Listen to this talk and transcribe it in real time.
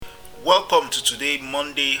Welcome to today,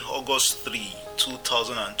 Monday, August 3,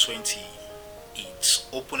 2020. It's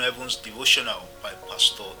Open Heavens Devotional by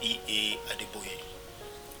Pastor E.A. Adeboye.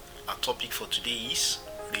 Our topic for today is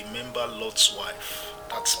Remember Lot's Wife.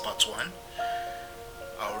 That's part 1.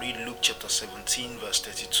 I'll read Luke chapter 17 verse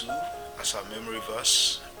 32 as our memory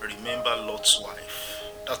verse. Remember Lot's wife.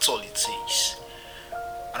 That's all it says.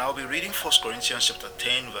 And I'll be reading 1 Corinthians chapter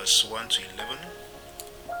 10 verse 1 to 11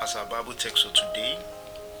 as our Bible text for today.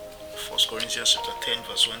 1 Corinthians chapter 10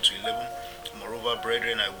 verse 1 to 11. Moreover,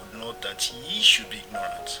 brethren, I would note that ye should be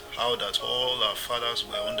ignorant, how that all our fathers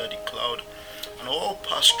were under the cloud, and all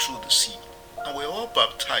passed through the sea, and were all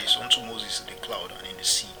baptized unto Moses in the cloud and in the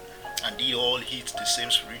sea, and did all eat the same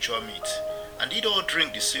spiritual meat, and did all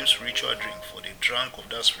drink the same spiritual drink, for they drank of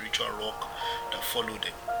that spiritual rock that followed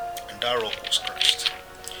them, and that rock was Christ.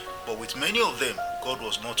 But with many of them God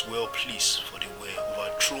was not well pleased, for they were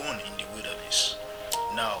overthrown in the wilderness.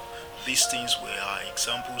 Now these things were our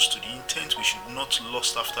examples, to the intent we should not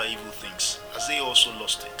lust after evil things, as they also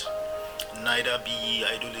lusted. Neither be ye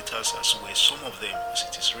idolaters, as were some of them, as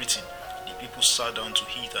it is written, the people sat down to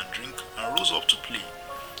eat and drink, and rose up to play.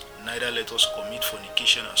 Neither let us commit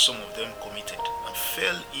fornication, as some of them committed, and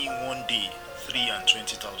fell in one day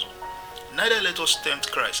 23,000. Neither let us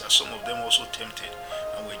tempt Christ, as some of them also tempted,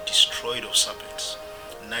 and were destroyed of serpents.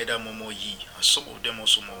 Neither murmur ye, as some of them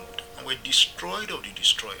also murmured, and were destroyed of the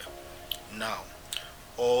destroyer. Now,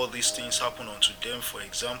 all these things happen unto them for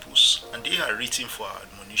examples, and they are written for our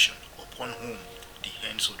admonition, upon whom the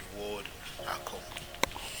ends of the world are come.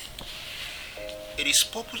 It is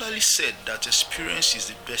popularly said that experience is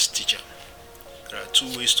the best teacher. There are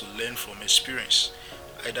two ways to learn from experience,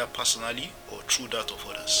 either personally or through that of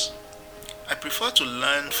others. I prefer to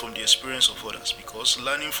learn from the experience of others because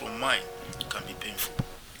learning from mine can be painful.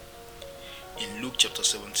 In Luke chapter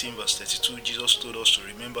 17 verse 32, Jesus told us to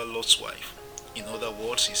remember Lot's wife. In other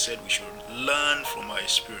words, he said we should learn from our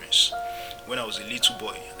experience. When I was a little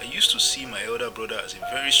boy, I used to see my elder brother as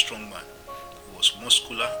a very strong man. He was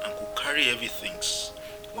muscular and could carry heavy things.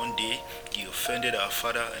 One day, he offended our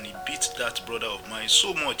father and he beat that brother of mine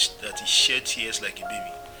so much that he shed tears like a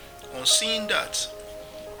baby. On seeing that,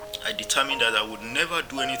 I determined that I would never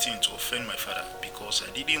do anything to offend my father because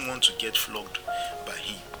I didn't want to get flogged by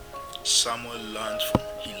him. Samuel learned from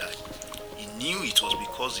Eli. He knew it was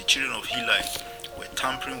because the children of Eli were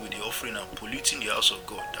tampering with the offering and polluting the house of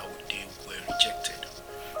God that they were rejected.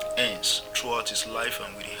 Hence, throughout his life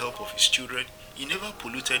and with the help of his children, he never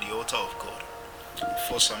polluted the altar of God. In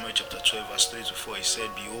 1 Samuel chapter 12 verse 3 to 4, he said,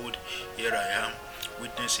 Behold, here I am,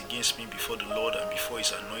 witness against me before the Lord and before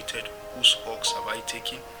his anointed. Whose ox have I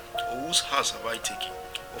taken, or whose house have I taken?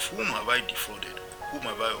 Of whom have I defrauded? Whom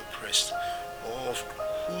have I oppressed? Or of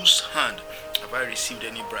whose hand have I received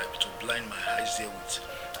any bribe to blind my eyes therewith?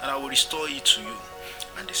 And I will restore it to you.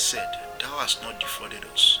 And they said, Thou hast not defrauded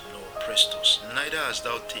us, nor oppressed us, neither hast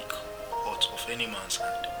thou taken aught of any man's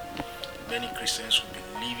hand. Many Christians will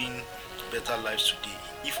be living better lives today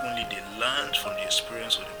if only they learned from the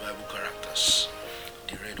experience of the Bible characters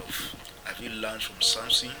they read of. Have you learned from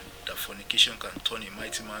Samson that fornication can turn a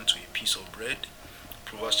mighty man to a piece of bread?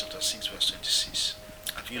 Proverbs chapter 6 verse 26.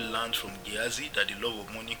 Have you learned from Gehazi that the love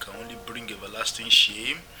of money can only bring everlasting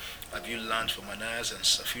shame? Have you learned from Ananias and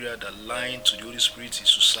Sapphira that lying to the Holy Spirit is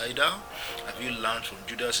suicidal? Have you learned from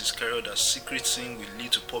Judas Iscariot that secret sin will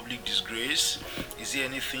lead to public disgrace? Is there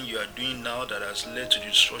anything you are doing now that has led to the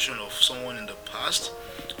destruction of someone in the past?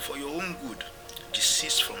 For your own good,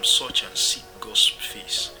 desist from such and seek God's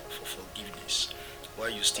face for forgiveness while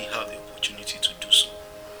you still have the opportunity to do so.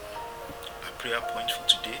 Our prayer point for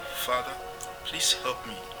today: Father, please help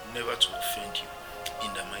me never to offend you.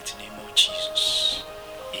 In the mighty name of Jesus.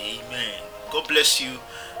 Amen. God bless you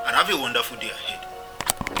and have a wonderful day ahead.